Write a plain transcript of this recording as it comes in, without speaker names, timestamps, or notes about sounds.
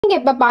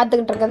நீங்கள் இப்போ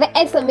பார்த்துக்கிட்டு இருக்கிறது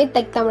SME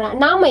டெக் தமிழா.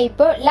 நாம்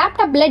இப்போ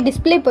லேப்டாப்பில்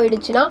டிஸ்பிளே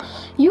போயிடுச்சுன்னா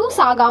யூஸ்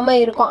ஆகாமல்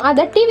இருக்கும்.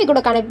 அதை டிவி கூட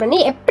கனெக்ட் பண்ணி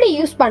எப்படி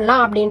யூஸ்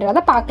பண்ணலாம்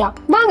அப்படின்றத பார்க்கலாம்.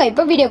 வாங்க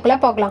இப்போ வீடியோக்குள்ளே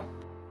போகலாம்.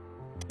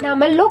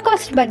 நம்ம லோ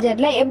காஸ்ட்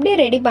பட்ஜெட்டில் எப்படி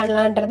ரெடி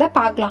பண்ணலான்றத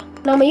பார்க்கலாம்.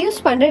 நம்ம யூஸ்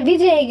பண்ணுற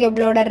விஜய்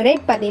கேபிளோட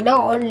ரேட் பார்த்தீங்கன்னா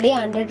only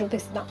 100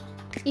 rupees தான்.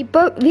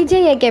 இப்போ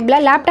விஜய் கேபிளை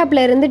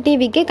லேப்டாப்பில் இருந்து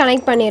டிவிக்கு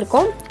கனெக்ட்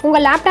பண்ணியிருக்கோம்.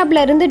 உங்கள்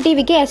லேப்டாப்பில் இருந்து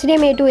டிவிக்கு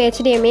HDMI to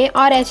HDMI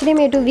R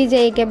HDMI to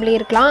Vijay cable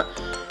இருக்கலாம்.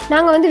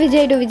 நாங்கள் வந்து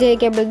விஜய் to விஜய்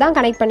கேபிள் தான்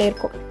கனெக்ட்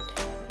பண்ணியிருக்கோம்.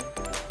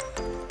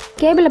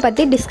 கேபிளை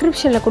பற்றி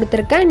டிஸ்கிரிப்ஷனில்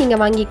கொடுத்துருக்கேன், நீங்கள்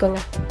வாங்கிக்கோங்க.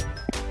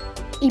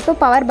 இப்போ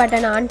பவர்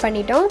பட்டனை ஆன்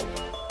பண்ணிட்டோம்.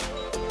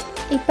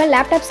 இப்போ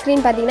லேப்டாப்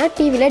ஸ்க்ரீன் பார்த்தீங்கன்னா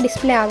டிவியில்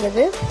டிஸ்பிளே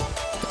ஆகுது.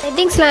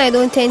 செட்டிங்ஸ்லாம்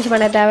எதுவும் சேஞ்ச்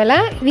பண்ண தேவையில்ல,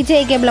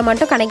 விஜய் கேபிளை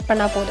மட்டும் கனெக்ட்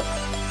பண்ணால் போதும்.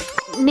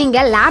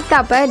 நீங்கள்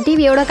லேப்டாப்பை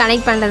டிவியோட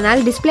கனெக்ட்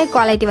பண்ணுறதுனால டிஸ்பிளே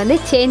குவாலிட்டி வந்து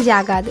சேஞ்ச்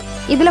ஆகாது.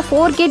 இதில்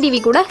 4K டிவி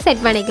கூட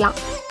செட் பண்ணிக்கலாம்.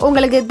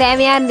 உங்களுக்கு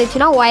தேவையாக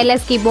இருந்துச்சுன்னா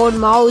ஒயர்லெஸ் கீபோர்ட்,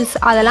 மவுஸ்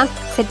அதெல்லாம்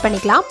செட்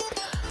பண்ணிக்கலாம்.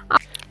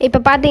 இப்போ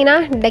பார்த்தீங்கன்னா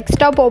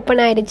டெஸ்க்டாப்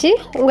ஓப்பன் ஆகிடுச்சு.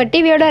 உங்கள்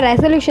டிவியோட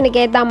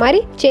ரெசல்யூஷனுக்கு ஏற்ற மாதிரி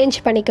சேஞ்ச்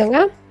பண்ணிக்கோங்க.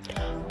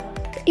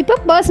 இப்போ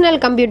பர்சனல்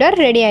கம்ப்யூட்டர்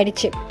ரெடி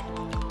ஆகிடுச்சு.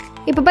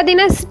 இப்போ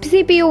பார்த்தீங்கன்னா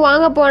CPU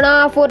வாங்க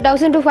போனால்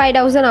 4000 to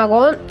 5000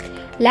 ஆகும்.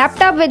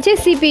 லேப்டாப் வச்சு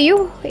CPU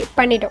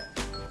பண்ணிட்டோம்.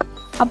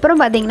 அப்புறம்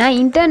பார்த்தீங்கன்னா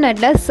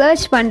இன்டர்நெட்டில்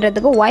சர்ச்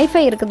பண்ணுறதுக்கு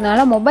ஒய்ஃபை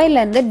இருக்கிறதுனால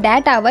மொபைல்லேருந்து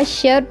டேட்டாவை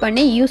ஷேர்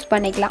பண்ணி யூஸ்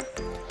பண்ணிக்கலாம்.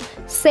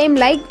 சேம்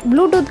லைக்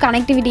ப்ளூடூத்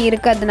கனெக்டிவிட்டி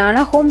இருக்கிறதுனால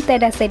ஹோம்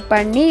தேட்டர் செட்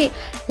பண்ணி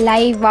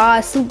லைவாக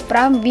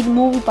சூப்பராக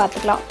மூவி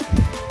பார்த்துக்கலாம்.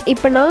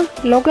 இப்போ நான்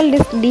லோக்கல்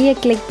டிஸ்க் டியை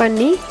கிளிக்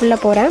பண்ணி உள்ளே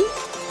போகிறேன்.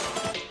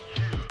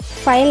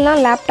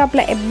 ஃபைல்லாம்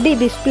லேப்டாப்பில் எப்படி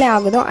டிஸ்பிளே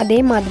ஆகுதோ அதே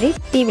மாதிரி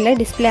டிவியில்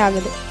டிஸ்பிளே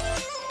ஆகுது.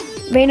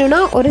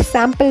 வேணும்னா ஒரு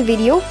சாம்பிள்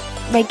வீடியோ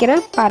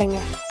வைக்கிறேன்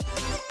பாருங்கள்.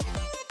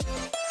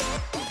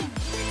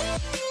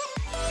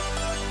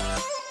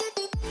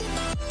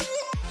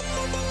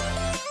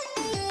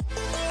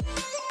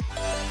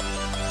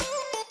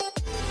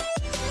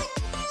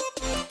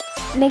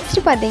 நெக்ஸ்ட்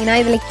பார்த்தீங்கன்னா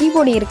இதில்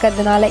கீபோர்டு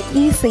இருக்கிறதுனால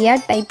ஈஸியாக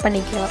டைப்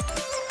பண்ணிக்கலாம்.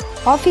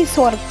 ஆஃபீஸ்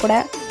ஒர்க் கூட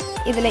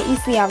இதில்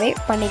ஈஸியாகவே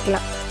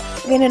பண்ணிக்கலாம்.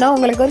 வேணும்னா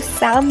உங்களுக்கு ஒரு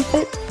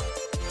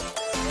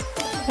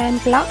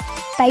சாம்பிளாக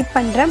டைப்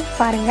பண்ணுறேன்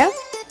பாருங்கள்.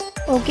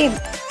 ஓகே,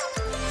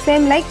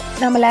 சேம் லைக்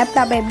நம்ம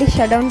லேப்டாப்பை எப்படி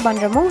ஷட் டவுன்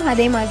பண்ணுறோமோ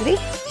அதே மாதிரி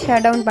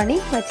ஷட் டவுன் பண்ணி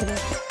வச்சுருங்க.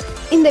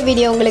 இந்த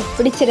வீடியோ உங்களுக்கு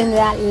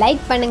பிடிச்சிருந்தா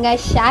லைக்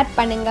பண்ணுங்கள், ஷேர்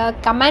பண்ணுங்கள்,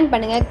 கமெண்ட்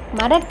பண்ணுங்கள்,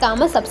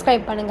 மறக்காமல்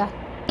சப்ஸ்கிரைப் பண்ணுங்கள்.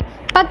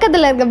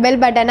 பக்கத்தில் இருக்க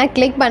பெல் பட்டனை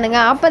கிளிக்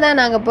பண்ணுங்கள். அப்போ தான்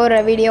நாங்கள் போடுற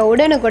வீடியோ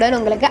உடனுக்குடன்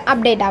உங்களுக்கு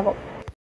அப்டேட் ஆகும்.